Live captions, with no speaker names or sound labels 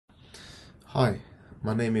Hi,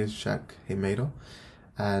 my name is Shak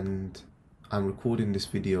and I'm recording this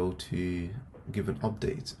video to give an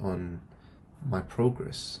update on my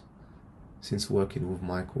progress since working with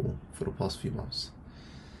Michael for the past few months.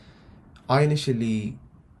 I initially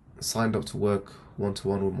signed up to work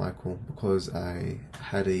one-to-one with Michael because I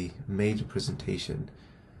had a major presentation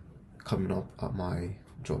coming up at my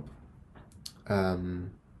job. I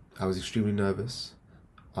was extremely nervous.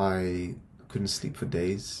 I couldn't sleep for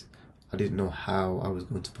days. I didn't know how I was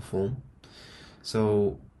going to perform.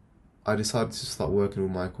 So I decided to start working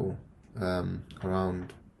with Michael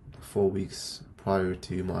around 4 weeks prior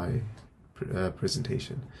to my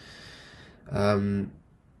presentation.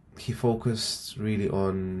 He focused really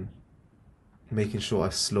on making sure I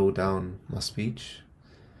slow down my speech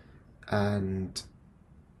and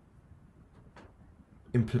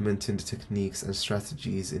implementing the techniques and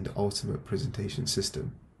strategies in the ultimate presentation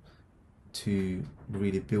system to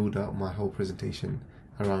really build out my whole presentation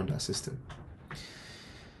around that system,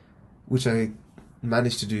 which I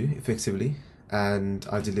managed to do effectively, and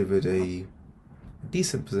I delivered a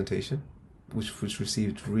decent presentation which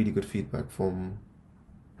received really good feedback from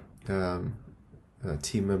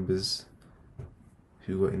team members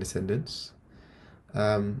who were in attendance.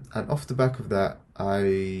 And off the back of that,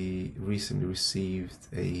 I recently received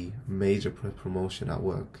a major promotion at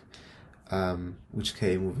work, which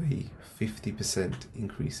came with a 50%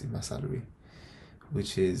 increase in my salary,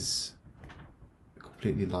 which is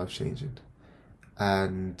completely life-changing.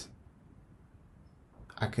 And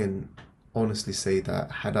I can honestly say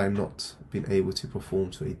that had I not been able to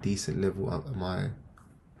perform to a decent level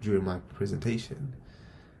during my presentation,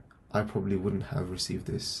 I probably wouldn't have received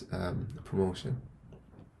this promotion.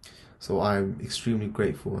 So I'm extremely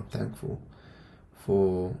grateful and thankful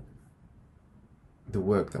for the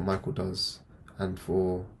work that Michael does and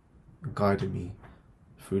for guiding me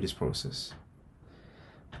through this process.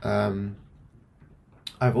 I've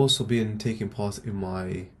also been taking part in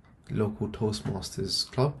my local Toastmasters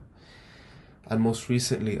club, and most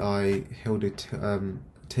recently I held a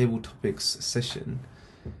table topics session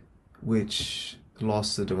which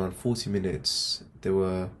lasted around 40 minutes. There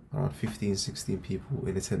were around 15-16 people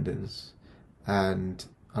in attendance, and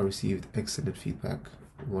I received excellent feedback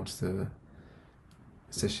once the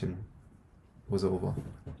session was over.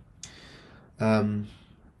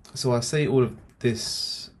 So I say all of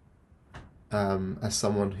this as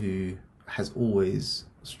someone who has always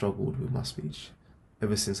struggled with my speech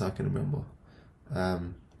ever since I can remember,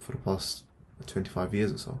 for the past 25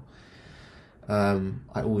 years or so.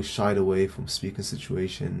 I always shied away from speaking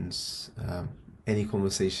situations. Any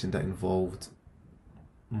conversation that involved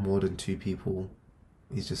more than two people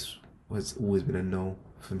has always been a no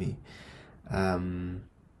for me.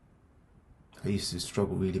 I used to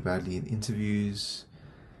struggle really badly in interviews.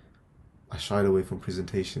 I shied away from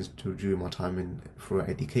presentations during my time for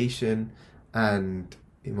education and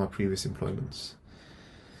in my previous employments.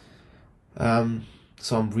 So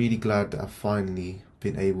I'm really glad that I've finally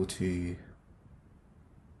been able to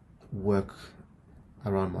work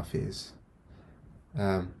around my fears.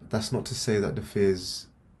 That's not to say that the fears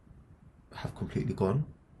have completely gone.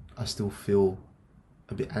 I still feel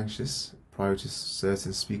a bit anxious prior to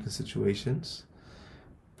certain speaking situations,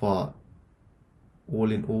 but all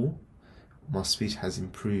in all, my speech has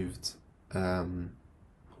improved 1000%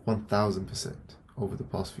 over the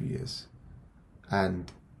past few years, and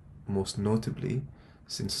most notably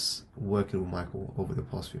since working with Michael over the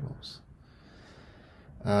past few months.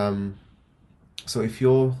 So if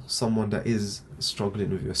you're someone that is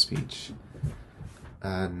struggling with your speech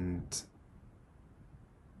and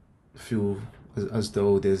feel as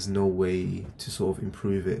though there's no way to sort of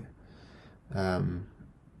improve it,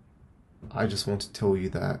 I just want to tell you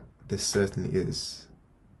that there certainly is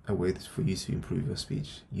a way for you to improve your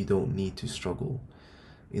speech. You don't need to struggle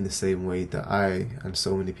in the same way that I and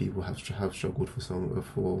so many people have struggled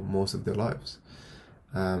for most of their lives.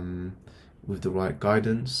 With the right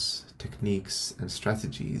guidance, techniques, and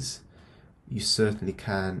strategies, you certainly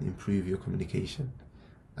can improve your communication,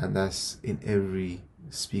 and that's in every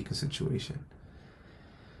speaking situation.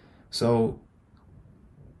 So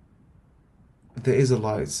there is a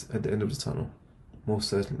light at the end of the tunnel, most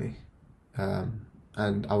certainly,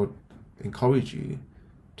 and I would encourage you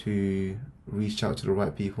to reach out to the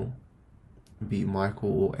right people, be it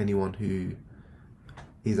Michael or anyone who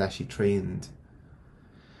is actually trained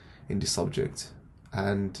in this subject,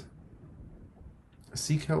 and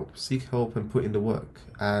seek help and put in the work.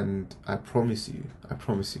 And I promise you,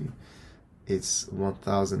 it's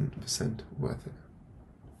 1000% worth it.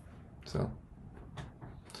 So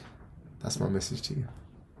that's my message to you.